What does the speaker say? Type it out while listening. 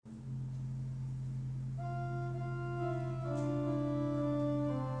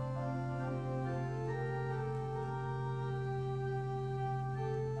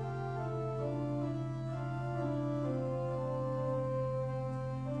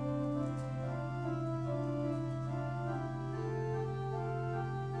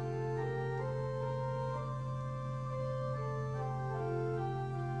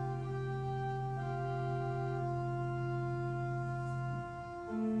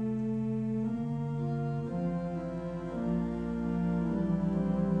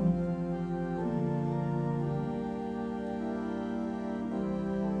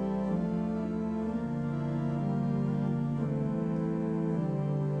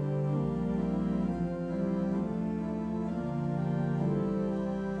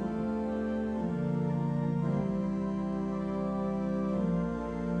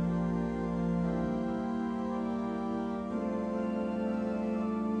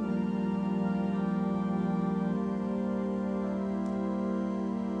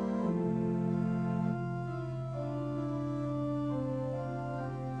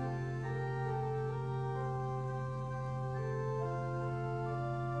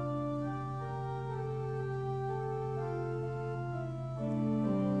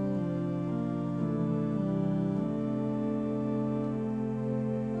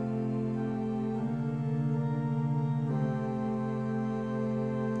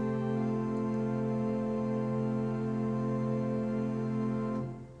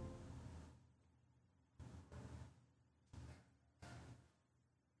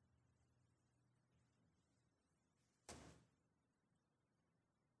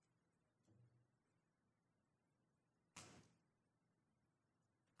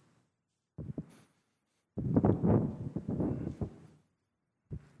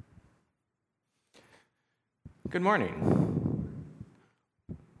Good morning.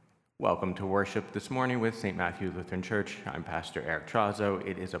 Welcome to worship this morning with St. Matthew Lutheran Church. I'm Pastor Eric Trazo.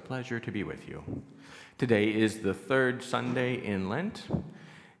 It is a pleasure to be with you. Today is the third Sunday in Lent,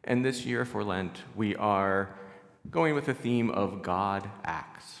 and this year for Lent we are going with the theme of God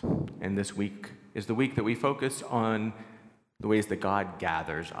acts. And this week is the week that we focus on the ways that God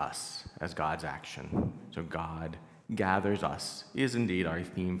gathers us as God's action. So God gathers us is indeed our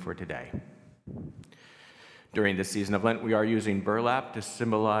theme for today. During this season of Lent, we are using burlap to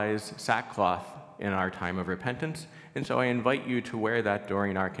symbolize sackcloth in our time of repentance, and so I invite you to wear that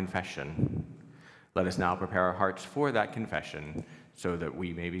during our confession. Let us now prepare our hearts for that confession so that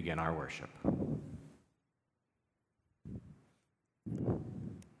we may begin our worship.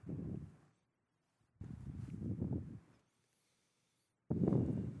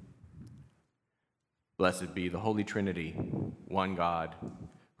 Blessed be the Holy Trinity, one God,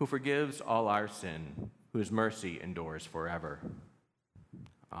 who forgives all our sin, whose mercy endures forever.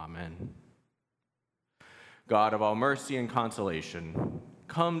 Amen. God of all mercy and consolation,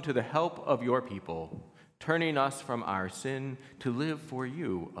 come to the help of your people, turning us from our sin to live for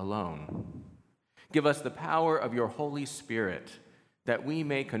you alone. Give us the power of your Holy Spirit, that we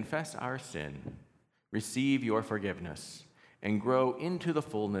may confess our sin, receive your forgiveness, and grow into the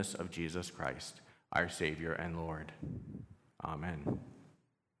fullness of Jesus Christ, our Savior and Lord. Amen.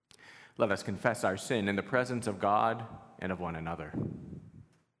 Let us confess our sin in the presence of God and of one another.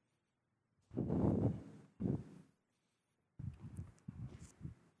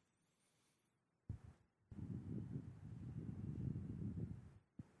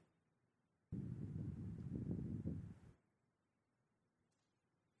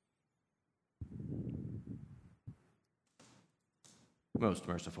 Most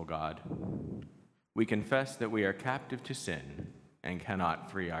merciful God, we confess that we are captive to sin and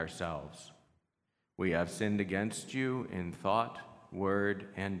cannot free ourselves. We have sinned against you in thought, word,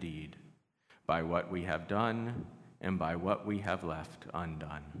 and deed, by what we have done and by what we have left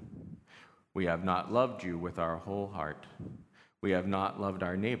undone. We have not loved you with our whole heart. We have not loved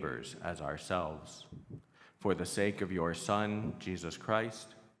our neighbors as ourselves. For the sake of your Son, Jesus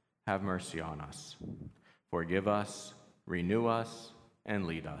Christ, have mercy on us. Forgive us, renew us, and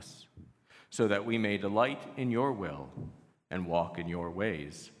lead us, so that we may delight in your will and walk in your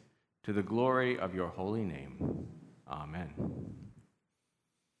ways, to the glory of your holy name. Amen.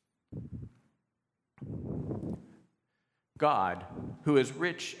 God, who is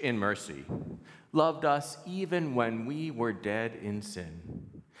rich in mercy, loved us even when we were dead in sin,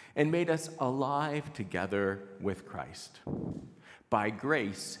 and made us alive together with Christ. By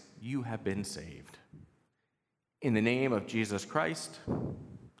grace, you have been saved. In the name of Jesus Christ,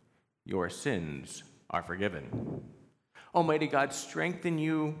 your sins are forgiven. Almighty God, strengthen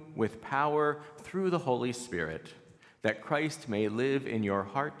you with power through the Holy Spirit, that Christ may live in your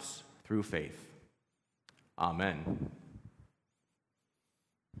hearts through faith. Amen.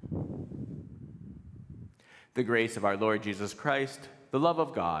 The grace of our Lord Jesus Christ, the love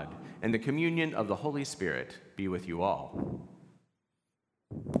of God, and the communion of the Holy Spirit be with you all.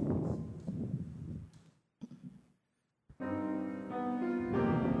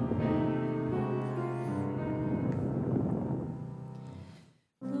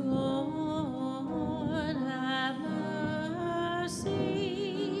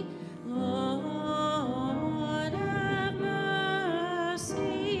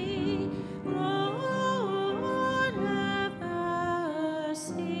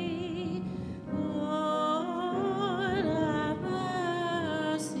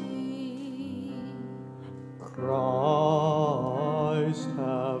 Christ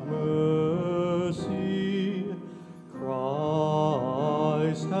have mercy,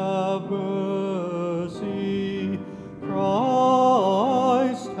 Christ have mercy,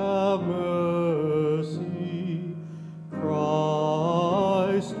 Christ have mercy,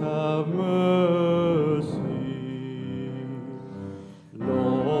 Christ have mercy.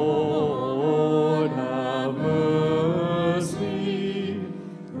 Lord have mercy,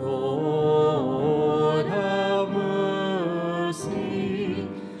 Lord have mercy,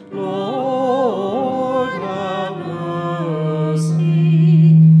 Lord have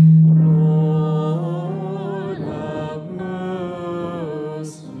mercy, Lord have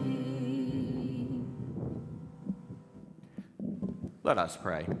mercy. Let us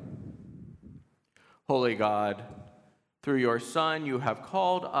pray. Holy God, through your Son, you have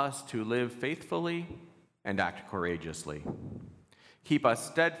called us to live faithfully and act courageously. Keep us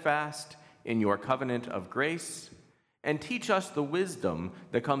steadfast in your covenant of grace, and teach us the wisdom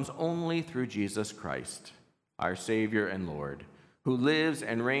that comes only through Jesus Christ, our Savior and Lord, who lives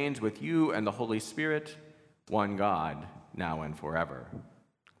and reigns with you and the Holy Spirit, one God, now and forever.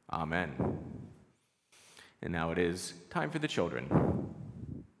 Amen. And now it is time for the children.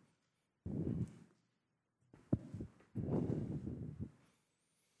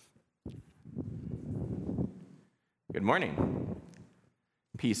 Good morning.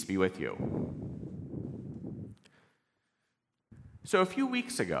 Peace be with you. So a few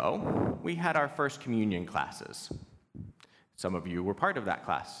weeks ago, we had our first communion classes. Some of you were part of that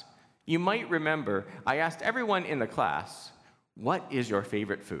class. You might remember I asked everyone in the class, what is your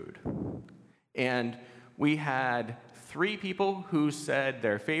favorite food? And we had 3 people who said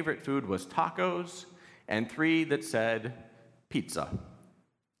their favorite food was tacos, and 3 that said pizza.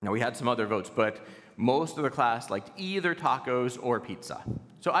 Now, we had some other votes, but most of the class liked either tacos or pizza.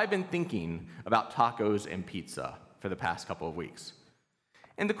 So I've been thinking about tacos and pizza for the past couple of weeks.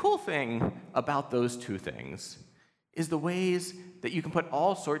 And the cool thing about those 2 things is the ways that you can put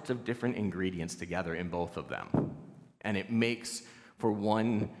all sorts of different ingredients together in both of them. And it makes for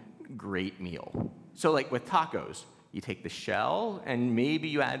one great meal. So like with tacos, you take the shell and maybe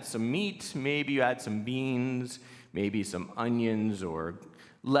you add some meat, maybe you add some beans, maybe some onions or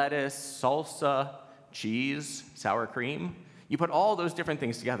lettuce, salsa, cheese, sour cream. You put all those different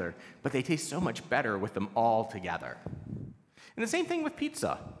things together, but they taste so much better with them all together. And the same thing with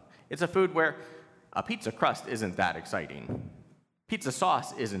pizza. It's a food where a pizza crust isn't that exciting. Pizza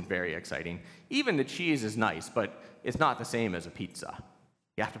sauce isn't very exciting. Even the cheese is nice, but it's not the same as a pizza.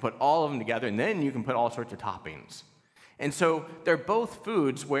 You have to put all of them together, and then you can put all sorts of toppings. And so they're both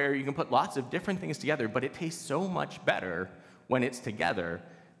foods where you can put lots of different things together, but it tastes so much better when it's together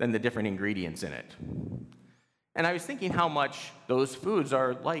than the different ingredients in it. And I was thinking how much those foods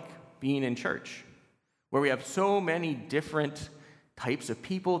are like being in church, where we have so many different types of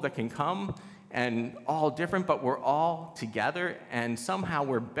people that can come, and all different, but we're all together, and somehow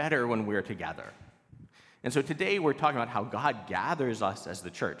we're better when we're together. And so today we're talking about how God gathers us as the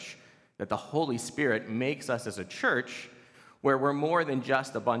church, that the Holy Spirit makes us as a church where we're more than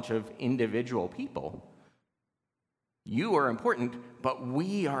just a bunch of individual people. You are important, but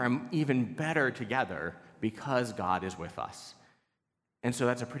we are even better together because God is with us. And so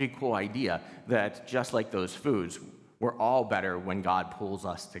that's a pretty cool idea, that just like those foods, we're all better when God pulls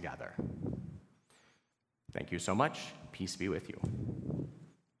us together. Thank you so much. Peace be with you.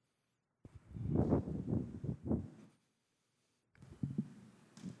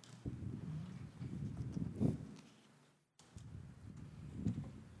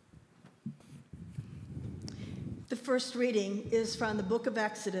 The first reading is from the book of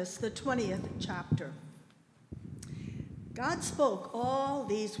Exodus, the 20th chapter. God spoke all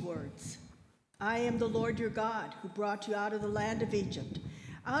these words. I am the Lord your God, who brought you out of the land of Egypt,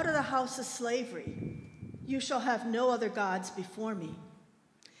 out of the house of slavery. You shall have no other gods before me.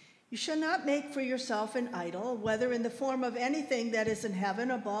 You shall not make for yourself an idol, whether in the form of anything that is in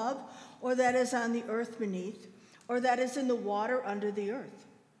heaven above, or that is on the earth beneath, or that is in the water under the earth.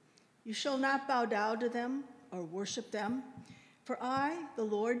 You shall not bow down to them or worship them, for I, the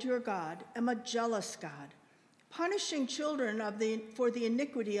Lord your God, am a jealous God, punishing children for the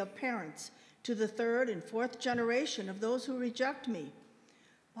iniquity of parents to the 3rd and 4th generation of those who reject me,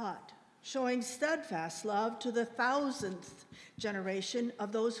 but showing steadfast love to the 1000th generation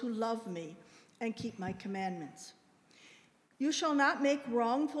of those who love me and keep my commandments. You shall not make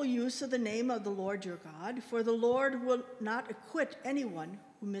wrongful use of the name of the Lord your God, for the Lord will not acquit anyone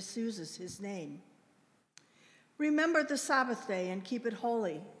who misuses his name. Remember the Sabbath day and keep it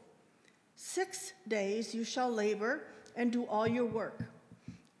holy. 6 days you shall labor and do all your work,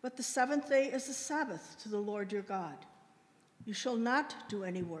 but the 7th day is a Sabbath to the Lord your God. You shall not do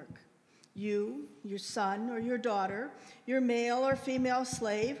any work. You, your son or your daughter, your male or female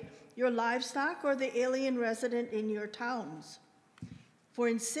slave, your livestock, or the alien resident in your towns. For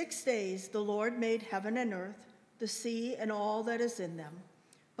in 6 days the Lord made heaven and earth, the sea and all that is in them,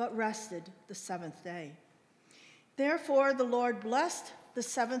 but rested the 7th day. Therefore the Lord blessed the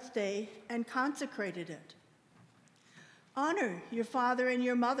 7th day and consecrated it. Honor your father and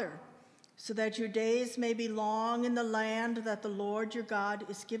your mother, so that your days may be long in the land that the Lord your God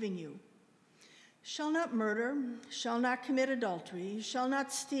is giving you. Shall not murder, shall not commit adultery, shall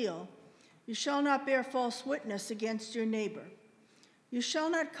not steal, you shall not bear false witness against your neighbor. You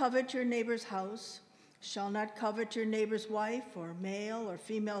shall not covet your neighbor's house, shall not covet your neighbor's wife, or male or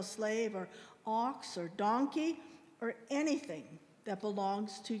female slave, or ox or donkey, or anything that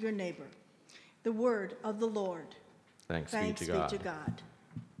belongs to your neighbor. The word of the Lord. Thanks be to God.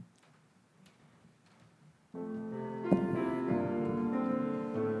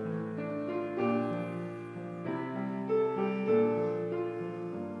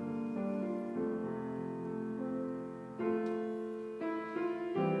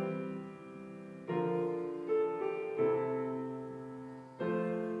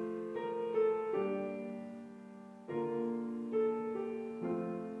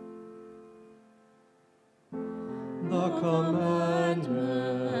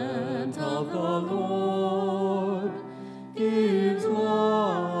 commandment of the Lord gives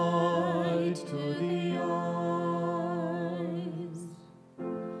light to the eyes.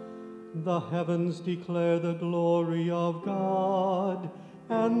 The heavens declare the glory of God,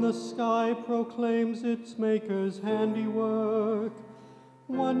 and the sky proclaims its Maker's handiwork.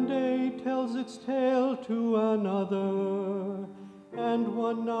 One day tells its tale to another, and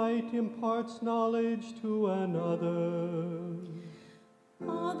one night imparts knowledge to another.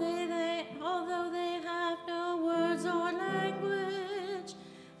 Although they have no words or language,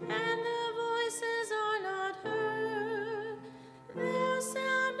 and their voices are not heard, their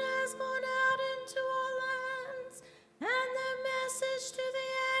sound has gone out into all lands, and their message to the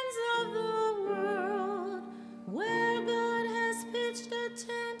ends of the world, where God has pitched a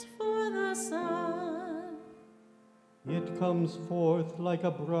tent for the sun. It comes forth like a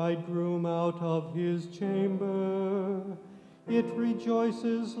bridegroom out of his chamber. It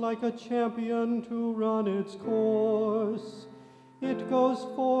rejoices like a champion to run its course. It goes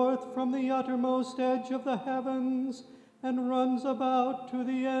forth from the uttermost edge of the heavens and runs about to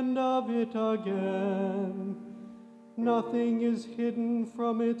the end of it again. Nothing is hidden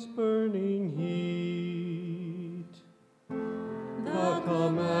from its burning heat. The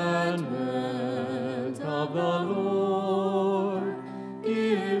commandment of the Lord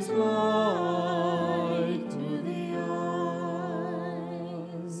gives light to the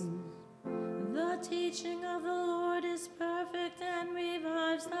eyes. The teaching of the Lord is perfect and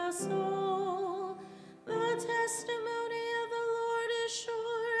revives the soul. The testimony of the Lord is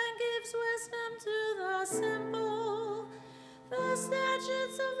sure and gives wisdom to the simple. The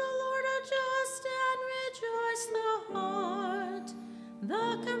statutes of the Lord are just and rejoice the heart. The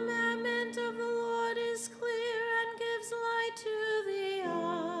commandment of the Lord is clear and gives light to the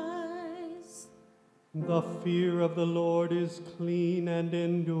eyes. The fear of the Lord is clean and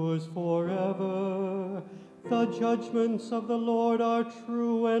endures forever. The judgments of the Lord are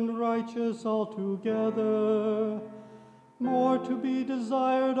true and righteous altogether. More to be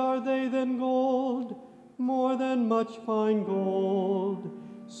desired are they than gold, more than much fine gold,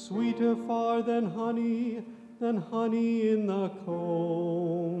 sweeter far than honey in the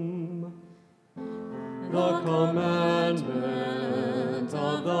comb. The commandment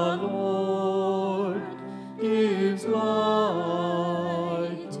of the Lord gives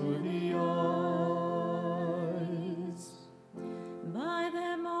light to the eyes. By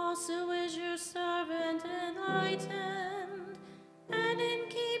them also is your servant enlightened, and in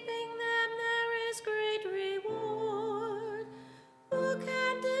keeping them there is great reward. Who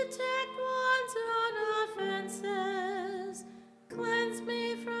can detect one's own offenses? Cleanse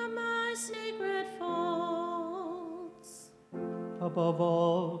me from my secret faults. Above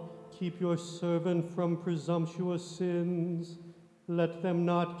all, keep your servant from presumptuous sins. Let them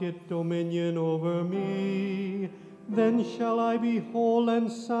not get dominion over me. Then shall I be whole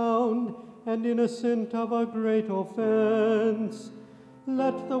and sound and innocent of a great offense.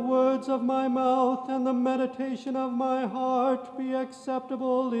 Let the words of my mouth and the meditation of my heart be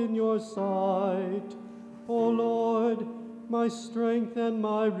acceptable in your sight, O Lord, my strength and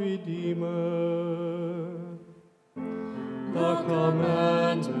my Redeemer. The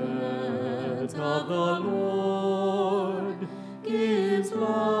commandment of the Lord gives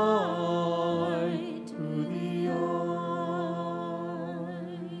light to the eyes.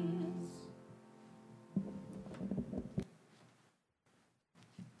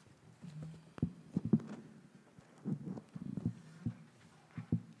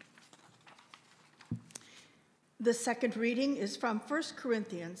 The second reading is from 1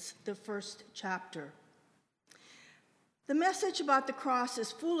 Corinthians, the first chapter. The message about the cross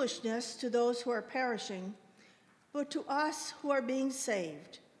is foolishness to those who are perishing, but to us who are being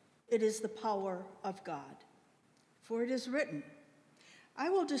saved, it is the power of God. For it is written, I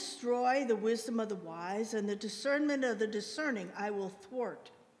will destroy the wisdom of the wise, and the discernment of the discerning I will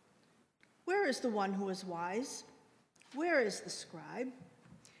thwart. Where is the one who is wise? Where is the scribe?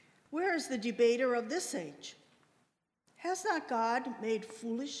 Where is the debater of this age? Has not God made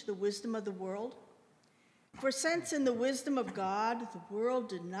foolish the wisdom of the world? For since in the wisdom of God, the world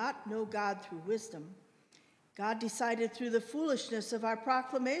did not know God through wisdom, God decided through the foolishness of our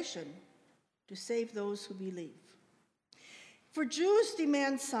proclamation to save those who believe. For Jews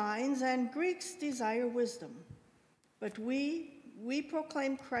demand signs and Greeks desire wisdom, but we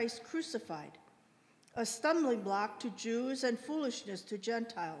proclaim Christ crucified, a stumbling block to Jews and foolishness to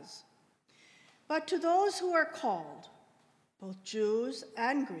Gentiles. But to those who are called, both Jews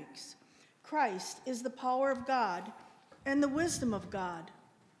and Greeks, Christ is the power of God and the wisdom of God.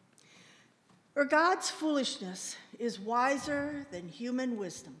 For God's foolishness is wiser than human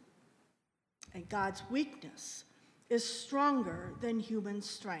wisdom, and God's weakness is stronger than human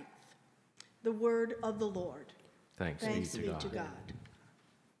strength. The word of the Lord. Thanks be to God.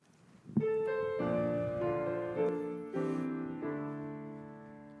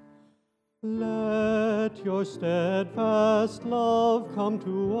 Let your steadfast love come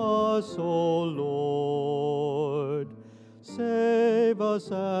to us, O Lord. Save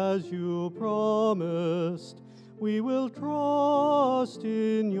us as you promised. We will trust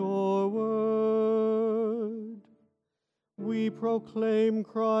in your word. We proclaim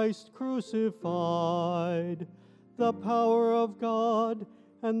Christ crucified, the power of God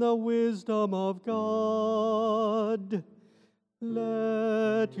and the wisdom of God.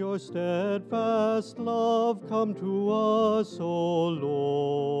 Let your steadfast love come to us, O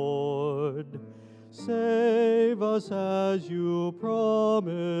Lord. Save us as you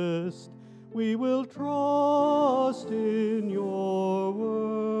promised. We will trust in your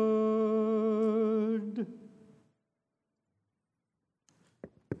word.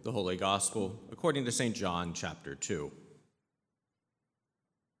 The Holy Gospel according to St. John, chapter 2.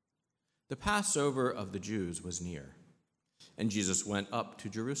 The Passover of the Jews was near, and Jesus went up to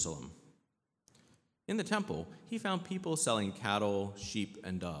Jerusalem. In the temple, he found people selling cattle, sheep,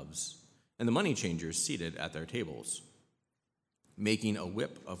 and doves, and the money changers seated at their tables. Making a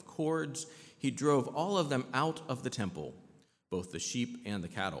whip of cords, he drove all of them out of the temple, both the sheep and the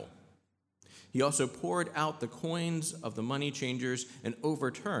cattle. He also poured out the coins of the money changers and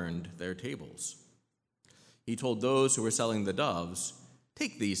overturned their tables. He told those who were selling the doves,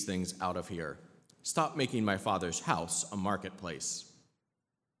 "Take these things out of here. Stop making my Father's house a marketplace."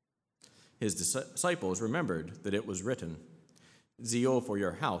 His disciples remembered that it was written, "Zeal for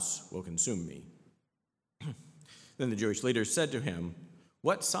your house will consume me." Then the Jewish leaders said to him,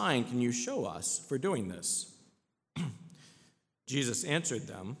 "What sign can you show us for doing this?" Jesus answered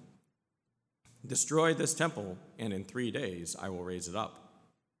them, "Destroy this temple, and in 3 days I will raise it up."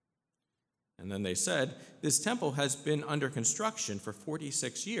 And then they said, "This temple has been under construction for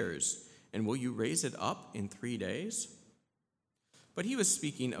 46 years, and will you raise it up in 3 days?" But he was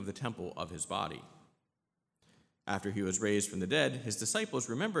speaking of the temple of his body. After he was raised from the dead, his disciples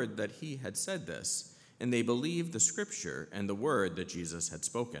remembered that he had said this, and they believed the scripture and the word that Jesus had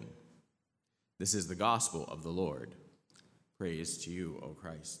spoken. This is the gospel of the Lord. Praise to you, O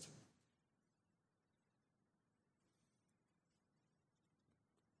Christ.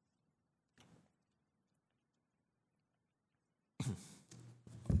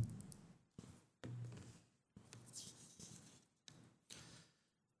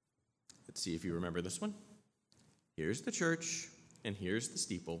 Let's see if you remember this one. Here's the church, and here's the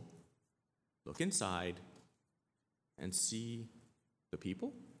steeple. Look inside and see the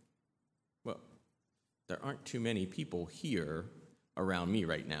people. Well, there aren't too many people here around me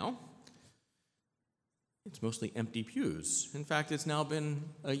right now. It's mostly empty pews. In fact, it's now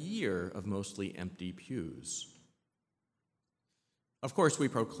been a year of mostly empty pews. Of course, we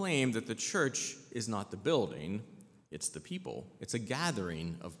proclaim that the church is not the building, it's the people. It's a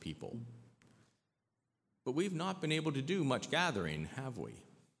gathering of people. But we've not been able to do much gathering, have we?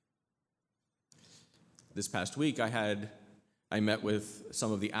 This past week, I met with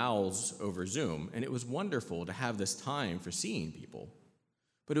some of the owls over Zoom, and it was wonderful to have this time for seeing people.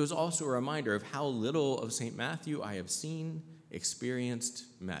 But it was also a reminder of how little of St. Matthew I have seen,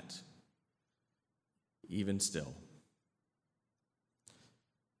 experienced, met. Even still.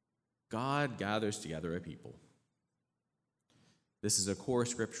 God gathers together a people. This is a core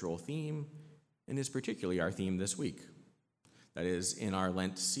scriptural theme, and is particularly our theme this week. That is, in our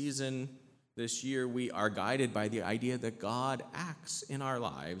Lent season this year, we are guided by the idea that God acts in our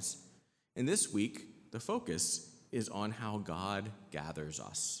lives, and this week, the focus is on how God gathers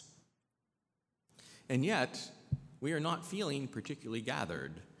us. And yet, we are not feeling particularly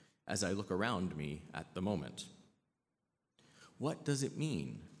gathered as I look around me at the moment. What does it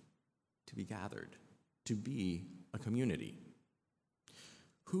mean to be gathered, to be a community?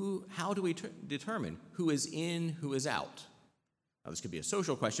 How do we determine who is in, who is out? Now, this could be a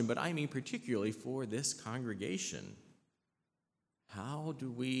social question, but I mean particularly for this congregation. How do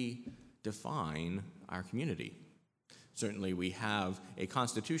we define our community? Certainly, we have a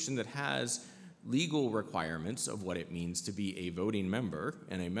constitution that has legal requirements of what it means to be a voting member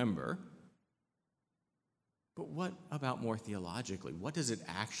and a member. But what about more theologically? What does it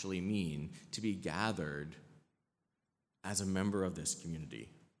actually mean to be gathered as a member of this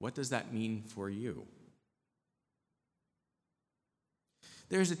community? What does that mean for you?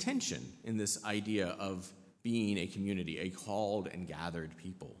 There's a tension in this idea of being a community, a called and gathered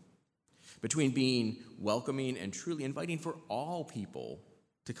people. between being welcoming and truly inviting for all people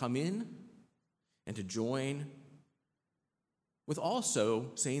to come in and to join, with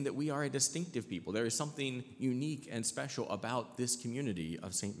also saying that we are a distinctive people. There is something unique and special about this community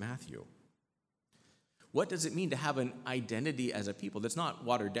of St. Matthew. What does it mean to have an identity as a people that's not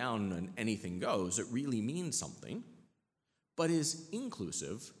watered down and anything goes? It really means something, but is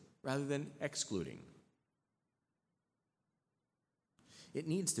inclusive rather than excluding. It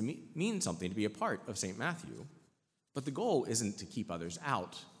needs to mean something to be a part of St. Matthew, but the goal isn't to keep others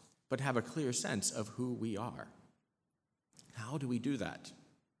out, but have a clear sense of who we are. How do we do that?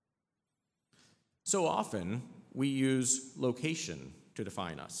 So often, we use location to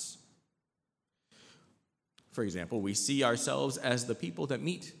define us. For example, we see ourselves as the people that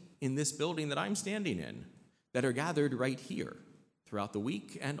meet in this building that I'm standing in, that are gathered right here throughout the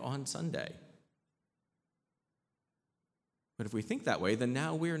week and on Sunday. But if we think that way, then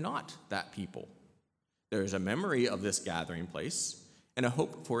now we're not that people. There is a memory of this gathering place and a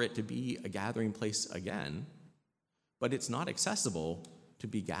hope for it to be a gathering place again, but it's not accessible to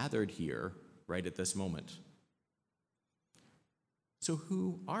be gathered here right at this moment. So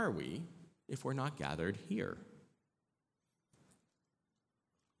who are we if we're not gathered here?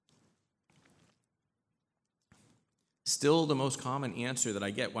 Still, the most common answer that I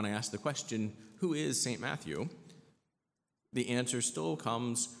get when I ask the question, who is St. Matthew? The answer still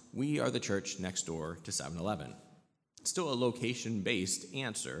comes, we are the church next door to 7-Eleven. Still a location-based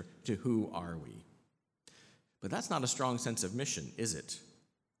answer to who are we. But that's not a strong sense of mission, is it?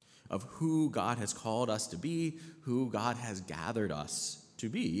 Of who God has called us to be, who God has gathered us to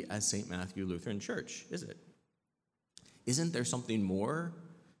be as St. Matthew Lutheran Church, is it? Isn't there something more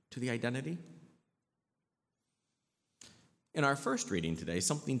to the identity? In our first reading today,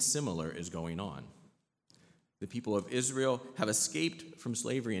 something similar is going on. The people of Israel have escaped from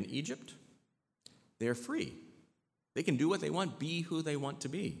slavery in Egypt. They are free. They can do what they want, be who they want to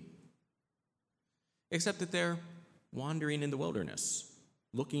be. Except that they're wandering in the wilderness,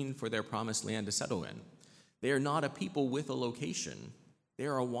 looking for their promised land to settle in. They are not a people with a location. They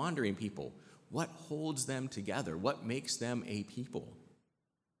are a wandering people. What holds them together? What makes them a people?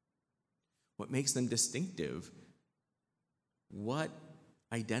 What makes them distinctive? What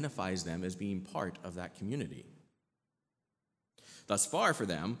identifies them as being part of that community? Thus far for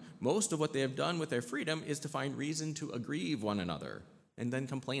them, most of what they have done with their freedom is to find reason to aggrieve one another and then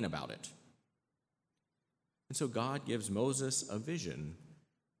complain about it. And so God gives Moses a vision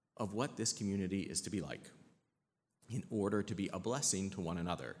of what this community is to be like in order to be a blessing to one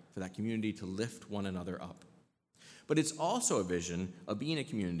another, for that community to lift one another up. But it's also a vision of being a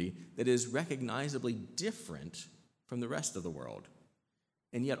community that is recognizably different from the rest of the world,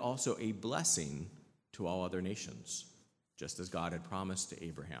 and yet also a blessing to all other nations, just as God had promised to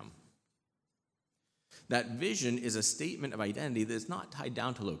Abraham. That vision is a statement of identity that is not tied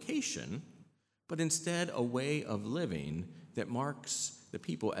down to location, but instead a way of living that marks the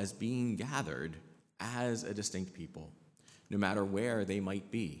people as being gathered as a distinct people, no matter where they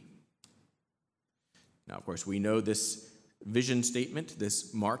might be. Now, of course, we know this vision statement,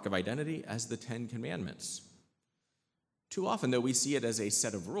 this mark of identity, as the 10 Commandments. Too often, though, we see it as a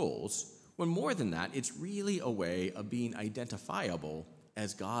set of rules, when more than that, it's really a way of being identifiable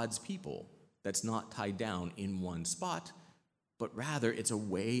as God's people that's not tied down in one spot, but rather it's a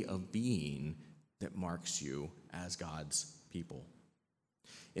way of being that marks you as God's people.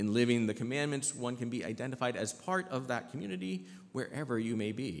 In living the commandments, one can be identified as part of that community wherever you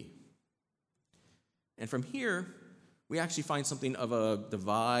may be. And from here, we actually find something of a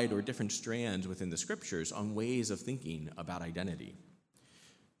divide or different strands within the scriptures on ways of thinking about identity.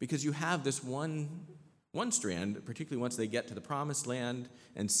 Because you have this one strand, particularly once they get to the promised land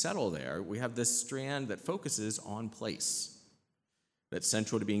and settle there, we have this strand that focuses on place. That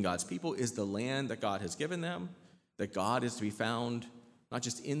central to being God's people is the land that God has given them, that God is to be found not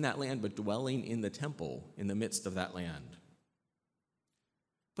just in that land, but dwelling in the temple in the midst of that land.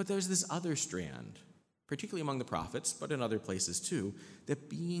 But there's this other strand, particularly among the prophets, but in other places too, that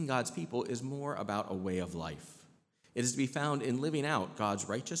being God's people is more about a way of life. It is to be found in living out God's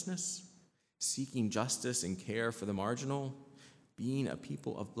righteousness, seeking justice and care for the marginal, being a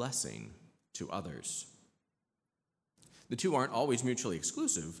people of blessing to others. The two aren't always mutually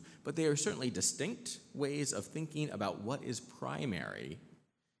exclusive, but they are certainly distinct ways of thinking about what is primary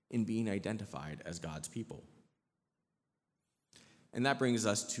in being identified as God's people. And that brings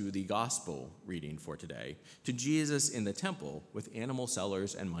us to the gospel reading for today, to Jesus in the temple with animal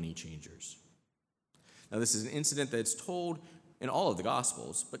sellers and money changers. Now, this is an incident that's told in all of the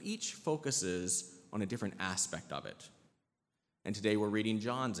gospels, but each focuses on a different aspect of it. And today we're reading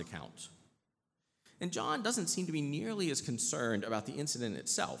John's account And John doesn't seem to be nearly as concerned about the incident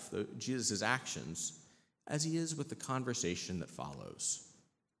itself, Jesus' actions, as he is with the conversation that follows.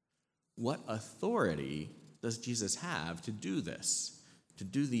 What authority does Jesus have to do this, to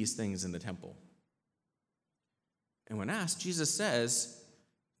do these things in the temple? And when asked, Jesus says,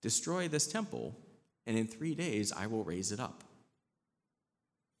 "Destroy this temple, and in 3 days I will raise it up."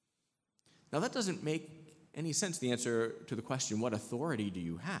 Now that doesn't make any sense, the answer to the question, what authority do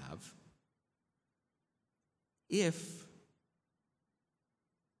you have, if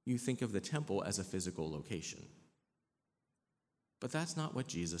you think of the temple as a physical location. But that's not what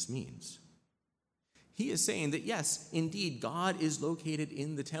Jesus means. He is saying that yes, indeed, God is located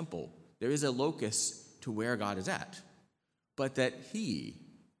in the temple. There is a locus to where God is at, but that he,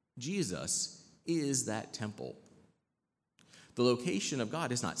 Jesus, is that temple. The location of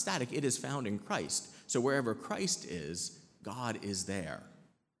God is not static, it is found in Christ. So wherever Christ is, God is there.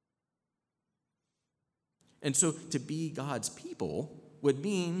 And so to be God's people would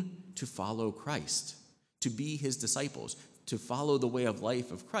mean to follow Christ, to be his disciples, to follow the way of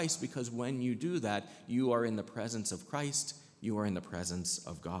life of Christ, because when you do that, you are in the presence of Christ, you are in the presence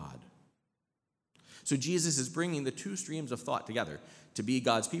of God. So Jesus is bringing the two streams of thought together. To be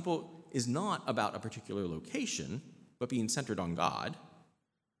God's people is not about a particular location, but being centered on God.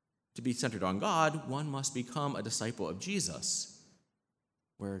 To be centered on God, one must become a disciple of Jesus,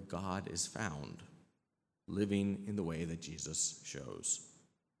 where God is found, living in the way that Jesus shows.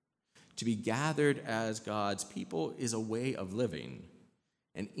 To be gathered as God's people is a way of living,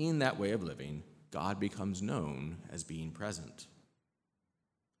 and in that way of living, God becomes known as being present.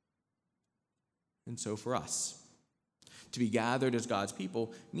 And so for us, to be gathered as God's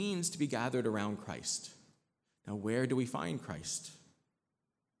people means to be gathered around Christ. Now, where do we find Christ?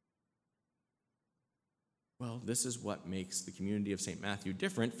 Well, this is what makes the community of St. Matthew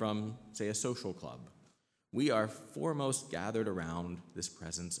different from, say, a social club. We are foremost gathered around this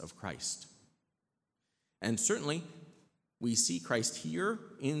presence of Christ. And certainly, we see Christ here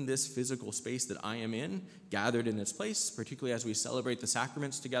in this physical space that I am in, gathered in its place, particularly as we celebrate the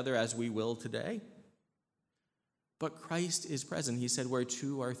sacraments together as we will today. But Christ is present. He said, where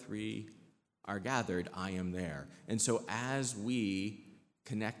 2 or 3 are gathered, I am there. And so as we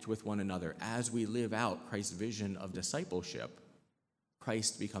connect with one another, as we live out Christ's vision of discipleship,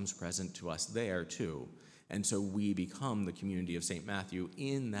 Christ becomes present to us there too. And so we become the community of St. Matthew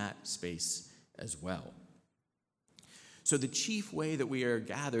in that space as well. So the chief way that we are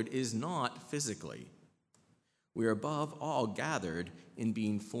gathered is not physically. We are above all gathered in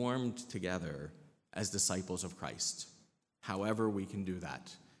being formed together as disciples of Christ. However we can do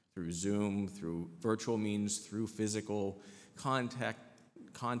that, through Zoom, through virtual means, through physical contact,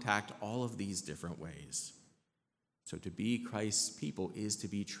 all of these different ways. So to be Christ's people is to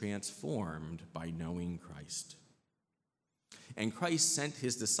be transformed by knowing Christ. And Christ sent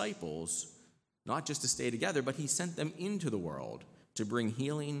his disciples not just to stay together, but he sent them into the world to bring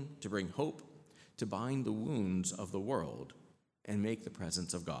healing, to bring hope, to bind the wounds of the world and make the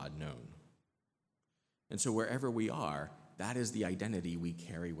presence of God known. And so wherever we are, that is the identity we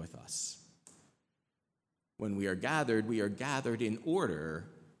carry with us. When we are gathered in order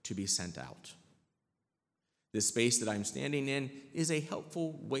to be sent out. This space that I'm standing in is a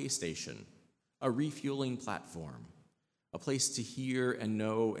helpful way station, a refueling platform, a place to hear and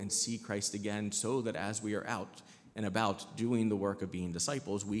know and see Christ again so that as we are out and about doing the work of being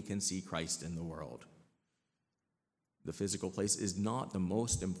disciples, we can see Christ in the world. The physical place is not the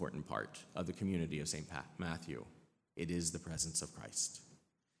most important part of the community of St. Matthew. It is the presence of Christ.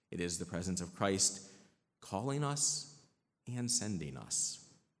 It is the presence of Christ calling us and sending us.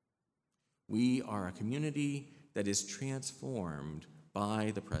 We are a community that is transformed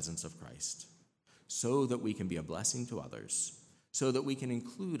by the presence of Christ, so that we can be a blessing to others, so that we can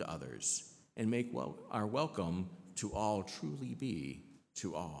include others and make our welcome to all truly be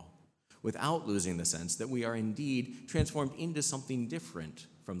to all, without losing the sense that we are indeed transformed into something different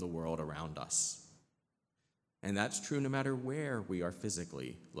from the world around us. And that's true no matter where we are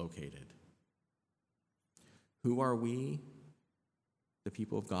physically located. Who are we, the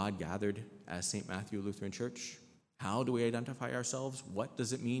people of God gathered as St. Matthew Lutheran Church? How do we identify ourselves? What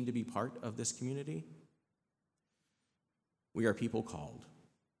does it mean to be part of this community? We are people called.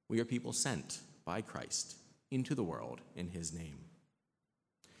 We are people sent by Christ into the world in his name.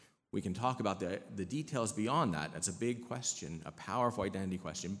 We can talk about the details beyond that. That's a big question, a powerful identity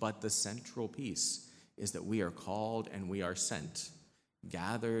question, but the central piece is that we are called and we are sent,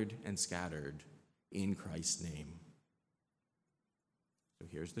 gathered and scattered in Christ's name. So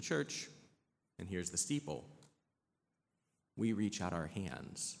here's the church, and here's the steeple. We reach out our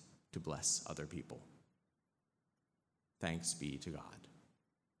hands to bless other people. Thanks be to God.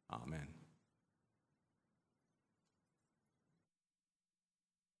 Amen.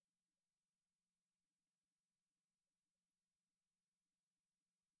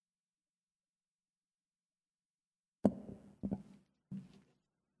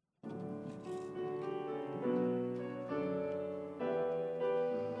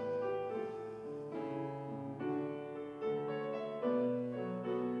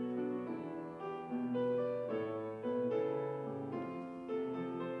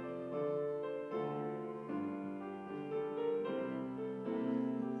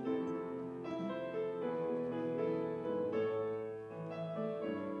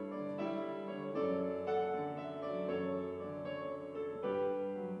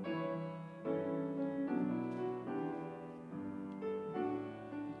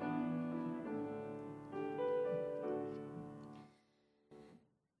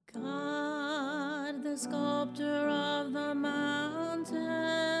 God, the sculptor of the mountains,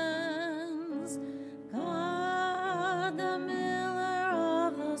 God, the miller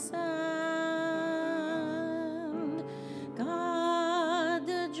of the sand, God,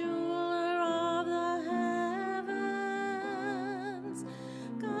 the jeweler of the heavens,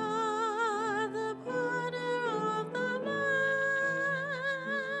 God, the potter of the land,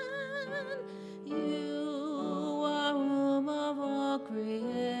 you are womb of all creation.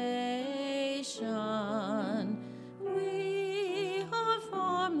 We are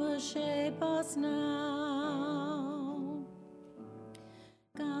formless, shape us now.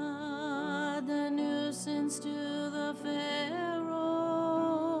 God, the nuisance to the Pharaoh,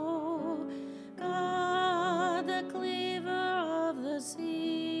 God, the cleaver of the sea,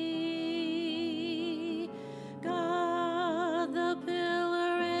 God, the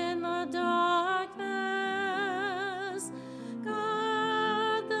pillar in the darkness,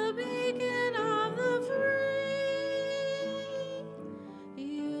 God, the beacon of the free.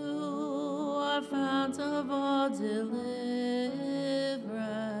 You are fount of all deliverance.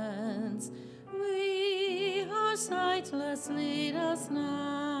 We are sightless, lead us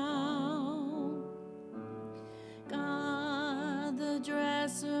now. God, the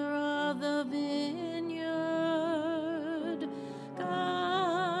dresser of the vineyard,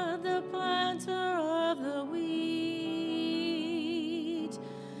 God, the planter of the wheat,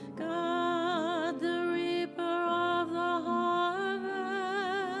 God, the reaper of the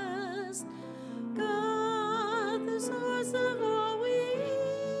harvest, God, the source of all we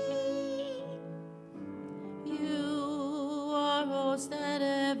eat. You are host at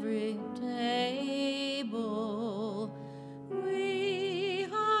every table. We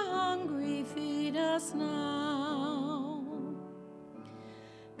are hungry, feed us now.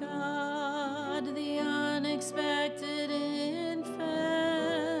 God, the unexpected infant,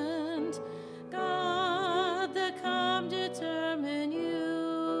 God, the calm, determined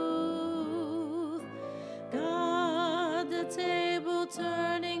youth, God, the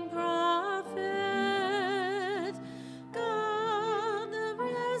table-turning prophet, God, the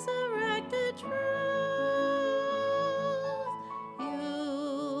resurrected truth.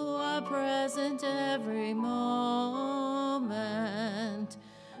 You are present every moment.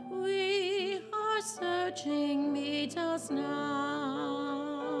 We are searching, meet us now.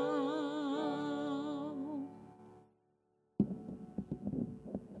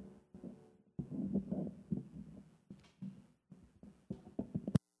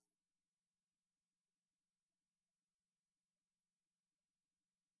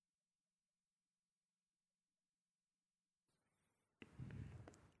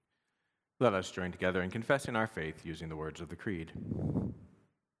 Let us join together in confessing our faith using the words of the Creed.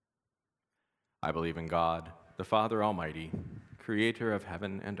 I believe in God, the Father Almighty, creator of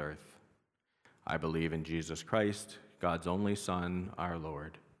heaven and earth. I believe in Jesus Christ, God's only Son, our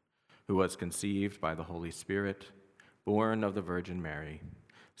Lord, who was conceived by the Holy Spirit, born of the Virgin Mary,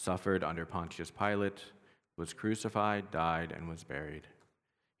 suffered under Pontius Pilate, was crucified, died, and was buried.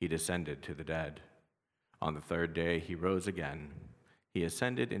 He descended to the dead. On the third day he rose again. He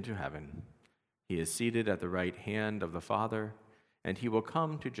ascended into heaven. He is seated at the right hand of the Father, and he will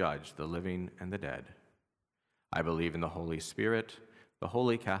come to judge the living and the dead. I believe in the Holy Spirit, the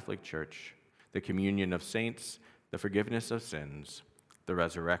Holy Catholic Church, the communion of saints, the forgiveness of sins, the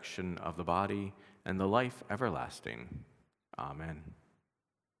resurrection of the body, and the life everlasting. Amen.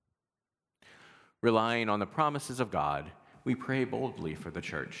 Relying on the promises of God, we pray boldly for the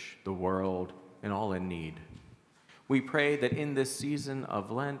Church, the world, and all in need. We pray that in this season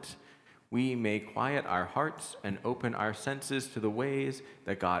of Lent, we may quiet our hearts and open our senses to the ways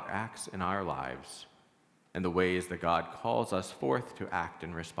that God acts in our lives and the ways that God calls us forth to act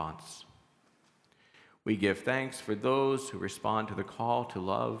in response. We give thanks for those who respond to the call to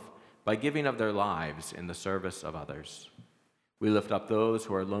love by giving of their lives in the service of others. We lift up those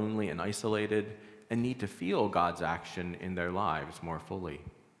who are lonely and isolated and need to feel God's action in their lives more fully.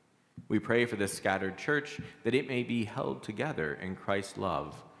 We pray for this scattered church that it may be held together in Christ's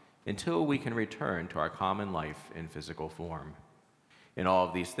love until we can return to our common life in physical form. In all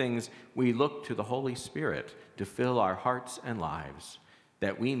of these things, we look to the Holy Spirit to fill our hearts and lives,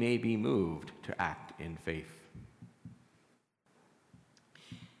 that we may be moved to act in faith.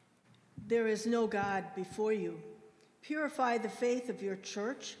 There is no God before you. Purify the faith of your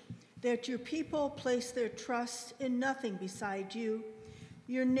church, that your people place their trust in nothing beside you.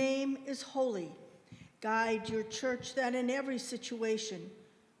 Your name is holy. Guide your church that in every situation,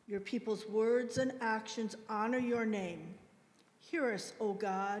 your people's words and actions honor your name. Hear us, O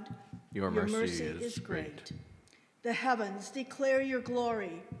God. Your mercy is great. The heavens declare your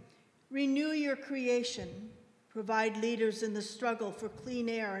glory. Renew your creation. Provide leaders in the struggle for clean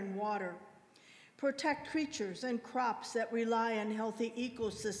air and water. Protect creatures and crops that rely on healthy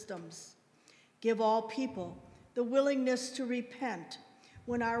ecosystems. Give all people the willingness to repent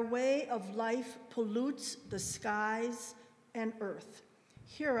when our way of life pollutes the skies and earth.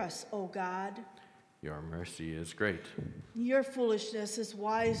 Hear us, O God. Your mercy is great. Your foolishness is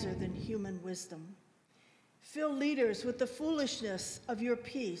wiser than human wisdom. Fill leaders with the foolishness of your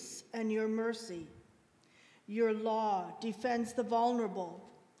peace and your mercy. Your law defends the vulnerable.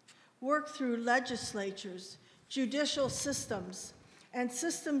 Work through legislatures, judicial systems, and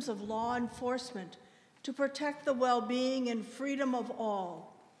systems of law enforcement to protect the well-being and freedom of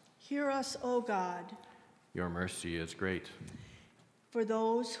all. Hear us, O God. Your mercy is great. For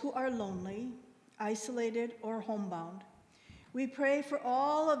those who are lonely, isolated, or homebound, we pray for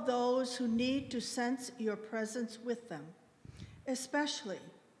all of those who need to sense your presence with them, especially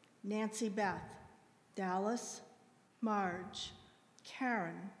Nancy Beth, Dallas, Marge,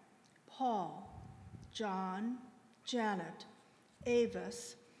 Karen, Paul, John, Janet,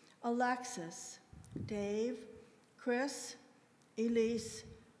 Avis, Alexis, Dave, Chris, Elise,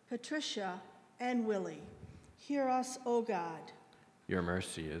 Patricia, and Willie. Hear us, O God. Your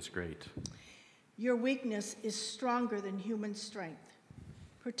mercy is great. Your weakness is stronger than human strength.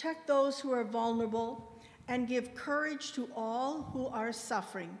 Protect those who are vulnerable and give courage to all who are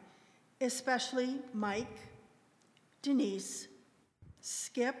suffering, especially Mike, Denise,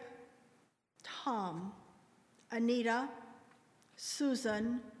 Skip, Tom, Anita,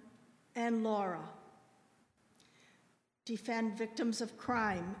 Susan, and Laura. Defend victims of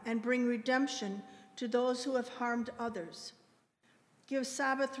crime and bring redemption to those who have harmed others. Give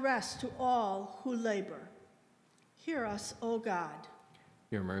Sabbath rest to all who labor. Hear us, O God.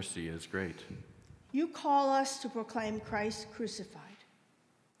 Your mercy is great. You call us to proclaim Christ crucified.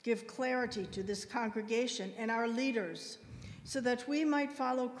 Give clarity to this congregation and our leaders so that we might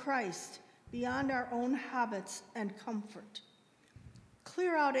follow Christ beyond our own habits and comfort.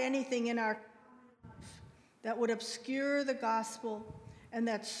 Clear out anything in our life that would obscure the gospel and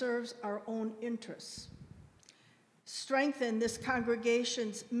that serves our own interests. Strengthen this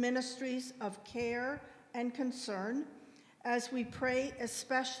congregation's ministries of care and concern as we pray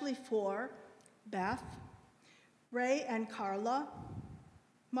especially for Beth, Ray and Carla,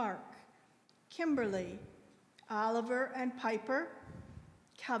 Mark, Kimberly, Oliver and Piper,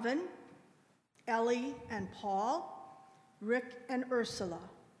 Kevin, Ellie and Paul, Rick and Ursula.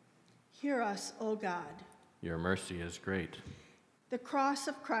 Hear us, O God. Your mercy is great. The cross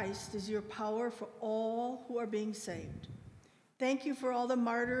of Christ is your power for all who are being saved. Thank you for all the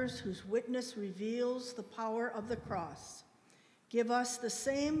martyrs whose witness reveals the power of the cross. Give us the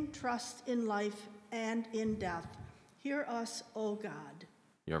same trust in life and in death. Hear us, O God.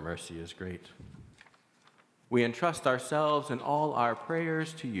 Your mercy is great. We entrust ourselves and all our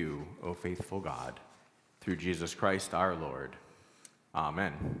prayers to you, O faithful God, through Jesus Christ our Lord.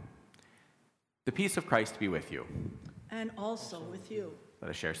 Amen. The peace of Christ be with you. And also with you.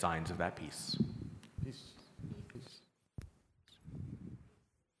 Let us share signs of that peace. Peace. Peace.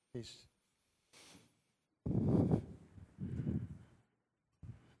 Peace.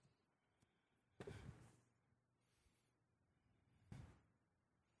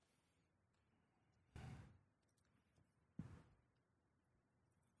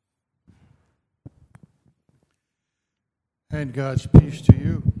 And God's peace to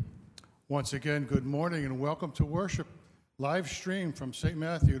you. Once again, good morning and welcome to worship, live stream from St.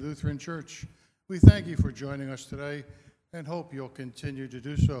 Matthew Lutheran Church. We thank you for joining us today and hope you'll continue to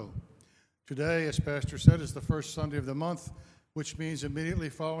do so. Today, as Pastor said, is the first Sunday of the month, which means immediately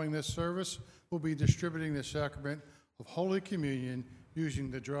following this service, we'll be distributing the sacrament of Holy Communion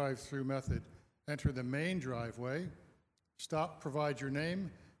using the drive-through method. Enter the main driveway, stop, provide your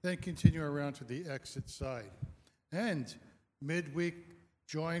name, then continue around to the exit side. And midweek,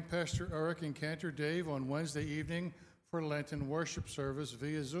 join Pastor Eric and Cantor Dave on Wednesday evening for Lenten worship service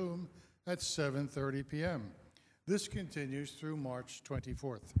via Zoom at 7:30 p.m. This continues through March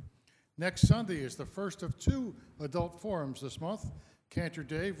 24th. Next Sunday is the first of 2 adult forums this month. Cantor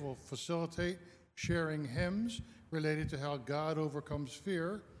Dave will facilitate sharing hymns related to how God overcomes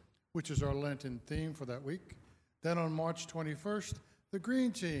fear, which is our Lenten theme for that week. Then on March 21st, the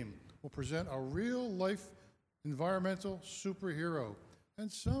Green Team will present a real-life environmental superhero.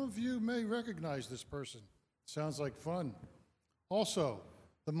 And some of you may recognize this person. Sounds like fun. Also,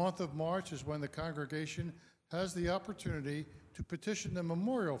 the month of March is when the congregation has the opportunity to petition the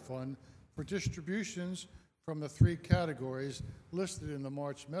Memorial Fund for distributions from the 3 categories listed in the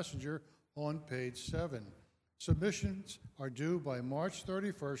March Messenger on page 7. Submissions are due by March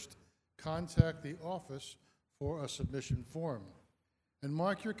 31st. Contact the office for a submission form. And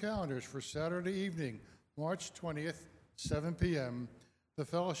mark your calendars for Saturday evening, March 20th, 7 p.m. The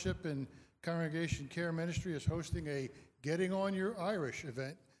Fellowship and Congregation Care Ministry is hosting a Getting on Your Irish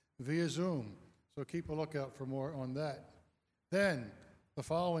event via Zoom, so keep a lookout for more on that. Then, the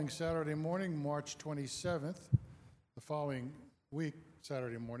following Saturday morning, March 27th, the following week,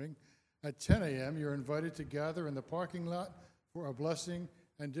 Saturday morning, at 10 a.m., you're invited to gather in the parking lot for a blessing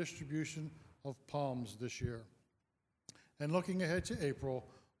and distribution of palms this year. And looking ahead to April,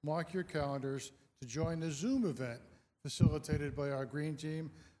 mark your calendars to join the Zoom event facilitated by our Green Team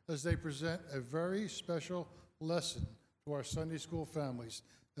as they present a very special lesson to our Sunday school families.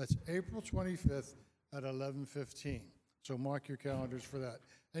 That's April 25th at 11:15. So mark your calendars for that.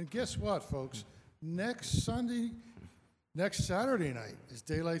 And guess what, folks? Next Saturday night, as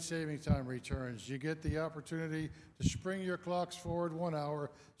Daylight Saving Time returns, you get the opportunity to spring your clocks forward 1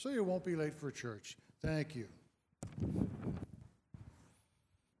 hour so you won't be late for church. Thank you.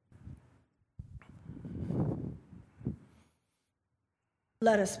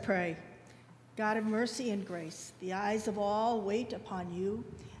 Let us pray. God of mercy and grace, the eyes of all wait upon you,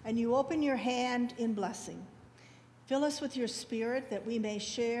 and you open your hand in blessing. Fill us with your Spirit that we may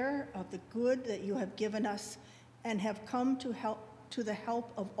share of the good that you have given us and have come to the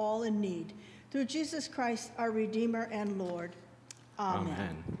help of all in need. Through Jesus Christ, our Redeemer and Lord. Amen.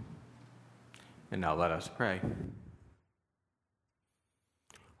 Amen. And now let us pray.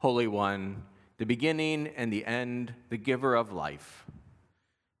 Holy One, the beginning and the end, the giver of life,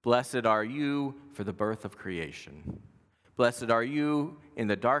 blessed are you for the birth of creation. Blessed are you in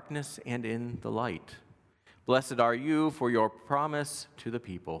the darkness and in the light. Blessed are you for your promise to the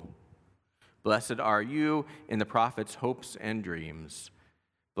people. Blessed are you in the prophet's hopes and dreams.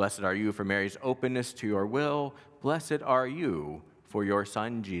 Blessed are you for Mary's openness to your will. Blessed are you for your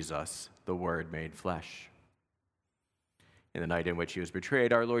Son, Jesus, the Word made flesh. In the night in which he was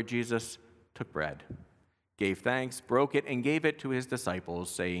betrayed, our Lord Jesus took bread, gave thanks, broke it, and gave it to his disciples,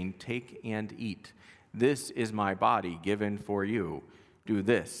 saying, "Take and eat. This is my body given for you. Do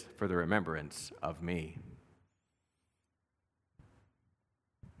this for the remembrance of me."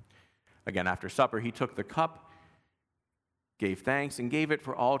 Again, after supper, he took the cup, gave thanks, and gave it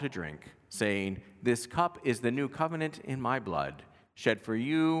for all to drink, saying, "This cup is the new covenant in my blood, shed for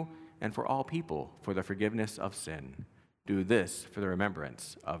you and for all people for the forgiveness of sin. Do this for the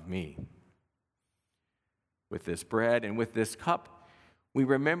remembrance of me." With this bread and with this cup, we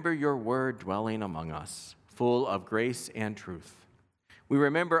remember your word dwelling among us, full of grace and truth. We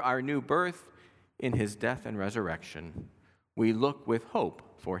remember our new birth in his death and resurrection. We look with hope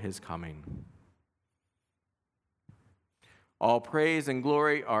for his coming. All praise and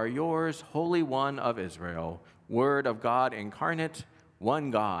glory are yours, Holy One of Israel, Word of God incarnate,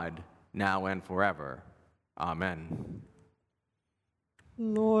 one God, now and forever. Amen.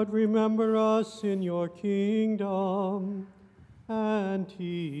 Lord, remember us in your kingdom and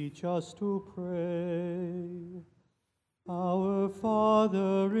teach us to pray. Our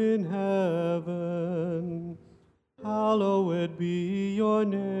Father in heaven, hallowed be your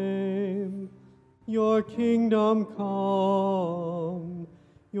name. Your kingdom come,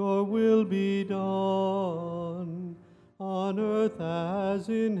 your will be done, on earth as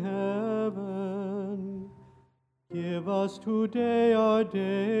in heaven. Give us today our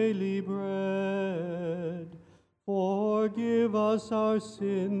daily bread. Forgive us our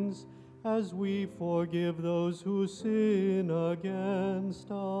sins as we forgive those who sin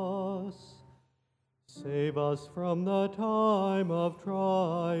against us. Save us from the time of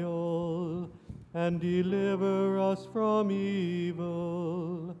trial and deliver us from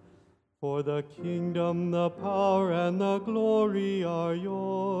evil. For the kingdom, the power, and the glory are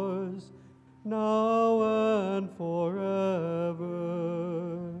yours, now and forever.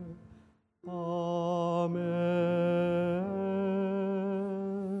 Amen.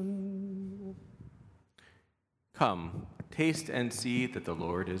 Come, taste and see that the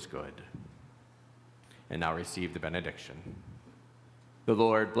Lord is good. And now receive the benediction. The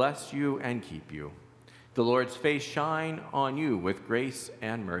Lord bless you and keep you. The Lord's face shine on you with grace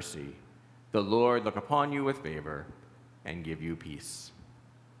and mercy. The Lord look upon you with favor and give you peace.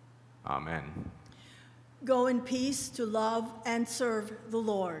 Amen. Go in peace to love and serve the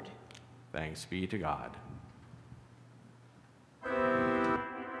Lord. Thanks be to God.